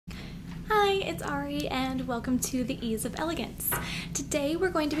Hi, it's Ari and welcome to the Ease of Elegance. Today we're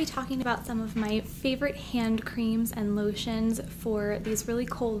going to be talking about some of my favorite hand creams and lotions for these really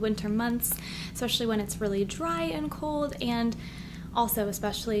cold winter months, especially when it's really dry and cold, and also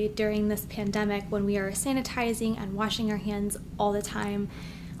especially during this pandemic when we are sanitizing and washing our hands all the time.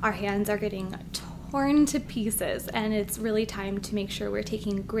 Our hands are getting torn to pieces, and it's really time to make sure we're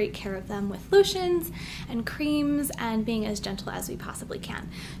taking great care of them with lotions and creams and being as gentle as we possibly can.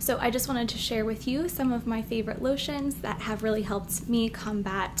 So I just wanted to share with you some of my favorite lotions that have really helped me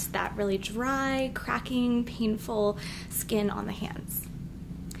combat that really dry, cracking, painful skin on the hands.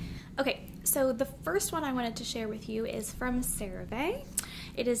 Okay, so the first one I wanted to share with you is from CeraVe.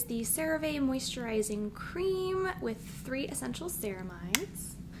 It is the CeraVe Moisturizing Cream with 3 essential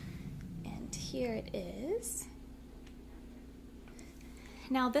ceramides. Here it is.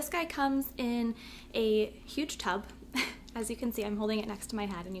 Now this guy comes in a huge tub. As you can see, I'm holding it next to my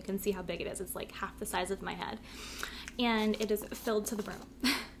head and you can see how big it is. It's like half the size of my head. And it is filled to the brim.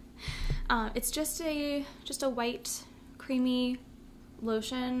 It's just a white, creamy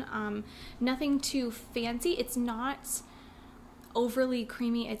lotion. Nothing too fancy. It's not overly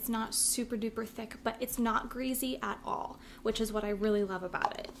creamy, it's not super duper thick, but it's not greasy at all, which is what I really love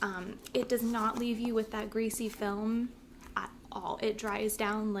about it. It does not leave you with that greasy film at all. It dries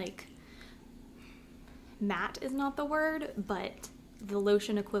down like, matte is not the word, but the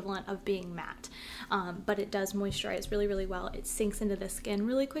lotion equivalent of being matte. But it does moisturize really, really well. It sinks into the skin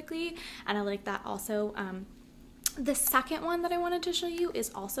really quickly, and I like that also. The second one that I wanted to show you is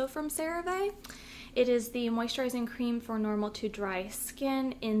also from CeraVe. It is the moisturizing cream for normal to dry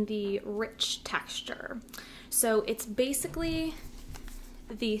skin in the rich texture. So it's basically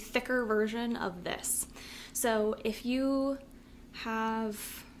the thicker version of this. So if you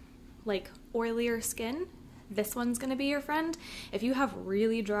have like oilier skin, this one's gonna be your friend. If you have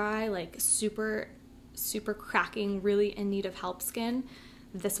really dry, like super cracking, really in need of help skin,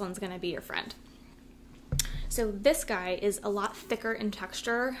 this one's gonna be your friend. So this guy is a lot thicker in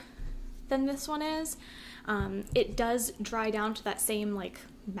texture than this one is. It does dry down to that same like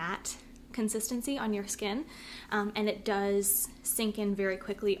matte consistency on your skin, and it does sink in very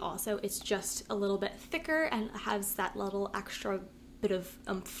quickly also. It's just a little bit thicker and has that little extra bit of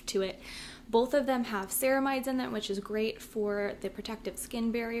oomph to it. Both of them have ceramides in them, which is great for the protective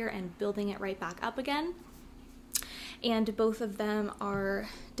skin barrier and building it right back up again. And both of them are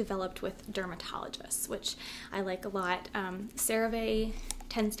developed with dermatologists, which I like a lot. CeraVe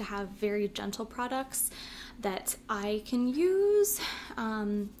tends to have very gentle products that I can use.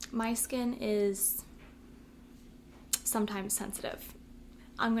 My skin is sometimes sensitive.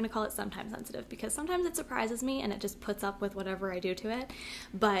 I'm gonna call it sometimes sensitive because sometimes it surprises me and it just puts up with whatever I do to it.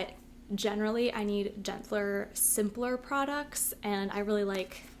 But generally I need gentler, simpler products, and I really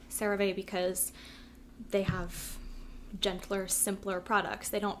like CeraVe because they have gentler, simpler products.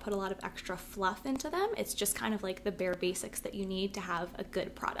 They don't put a lot of extra fluff into them. It's just kind of like the bare basics that you need to have a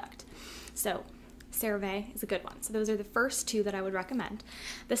good product. So CeraVe is a good one. So those are the first 2 that I would recommend.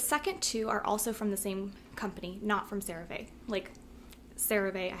 The second 2 are also from the same company, not from CeraVe. Like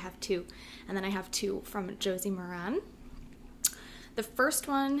CeraVe, I have 2, and then I have 2 from Josie Maran. The first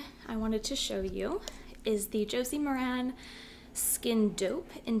one I wanted to show you is the Josie Maran Skin Dope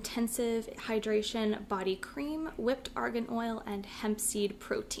Intensive Hydration Body Cream, Whipped Argan Oil, and Hemp Seed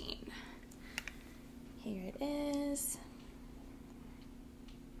Protein. Here it is.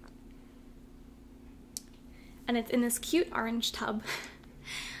 And it's in this cute orange tub.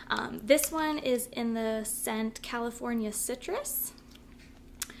 This one is in the scent California Citrus,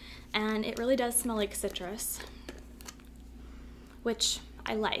 and it really does smell like citrus, which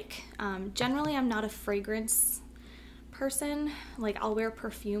I like. Generally, I'm not a fragrance person. Like, I'll wear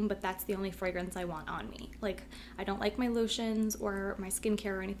perfume, but that's the only fragrance I want on me. Like, I don't like my lotions or my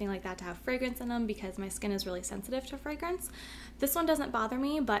skincare or anything like that to have fragrance in them because my skin is really sensitive to fragrance. This one doesn't bother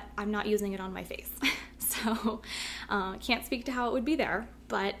me, but I'm not using it on my face. So can't speak to how it would be there,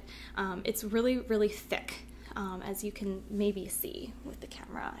 but it's really, really thick, as you can maybe see with the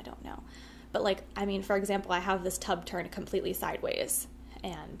camera. I don't know. But like, I mean, for example, I have this tub turned completely sideways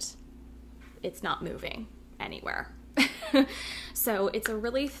and it's not moving anywhere. So it's a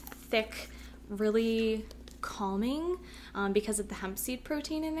really thick, really calming, because of the hemp seed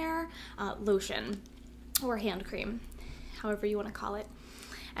protein in there, lotion or hand cream, however you want to call it.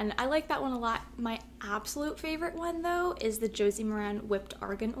 And I like that one a lot. My absolute favorite one though is the Josie Maran Whipped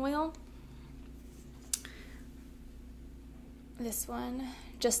Argan Oil. This one,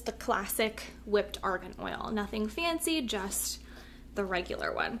 just the classic whipped argan oil, nothing fancy, just the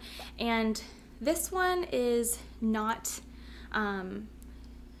regular one. And this one is not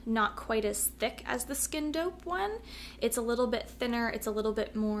not quite as thick as the Skin Dope one. It's a little bit thinner, it's a little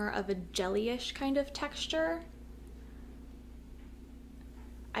bit more of a jelly-ish kind of texture.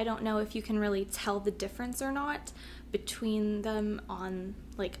 I don't know if you can really tell the difference or not between them on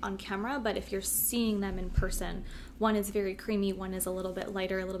camera, but if you're seeing them in person, one is very creamy, one is a little bit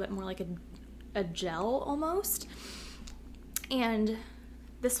lighter, a little bit more like a gel almost. And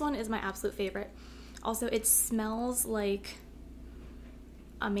this one is my absolute favorite. Also, it smells like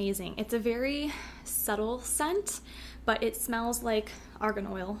amazing. It's a very subtle scent, but it smells like argan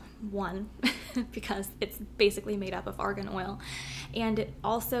oil, one, because it's basically made up of argan oil. And it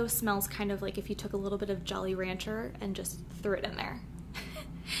also smells kind of like if you took a little bit of Jolly Rancher and just threw it in there.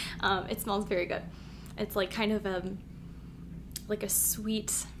 It smells very good. It's like kind of like a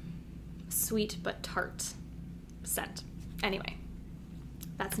sweet but tart scent. Anyway,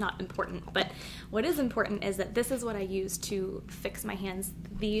 that's not important, but what is important is that this is what I use to fix my hands.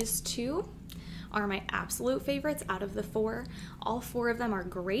 These two are my absolute favorites out of the four. All four of them are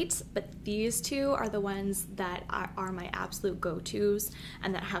great, but these two are the ones that are my absolute go-tos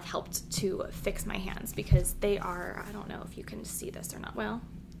and that have helped to fix my hands, because they are, I don't know if you can see this or not, well,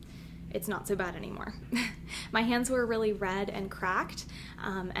 it's not so bad anymore. My hands were really red and cracked,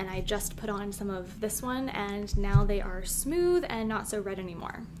 and I just put on some of this one, and now they are smooth and not so red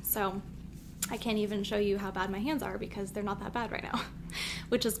anymore. So I can't even show you how bad my hands are because they're not that bad right now,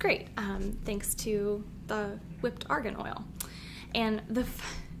 which is great, thanks to the whipped argan oil. And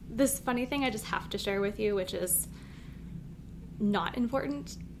this funny thing I just have to share with you, which is not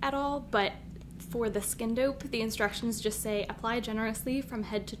important at all, but for the Skin Dope, the instructions just say apply generously from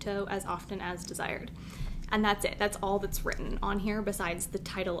head to toe as often as desired. And that's it. That's all that's written on here besides the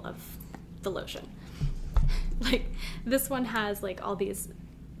title of the lotion. Like, this one has like all these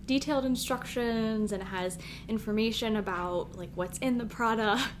detailed instructions and it has information about like what's in the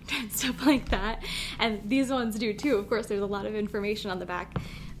product and stuff like that. And these ones do too. Of course, there's a lot of information on the back.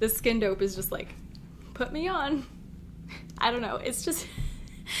 The Skin Dope is just like, put me on. I don't know. It's just...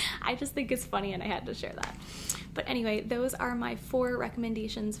 I just think it's funny and I had to share that. But anyway, those are my 4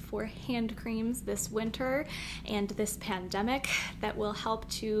 recommendations for hand creams this winter and this pandemic that will help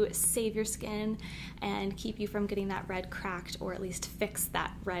to save your skin and keep you from getting that red cracked, or at least fix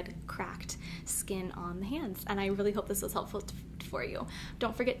that red cracked skin on the hands. And I really hope this was helpful for you.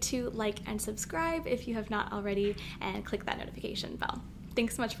 Don't forget to like and subscribe if you have not already, and click that notification bell.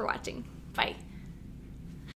 Thanks so much for watching. Bye.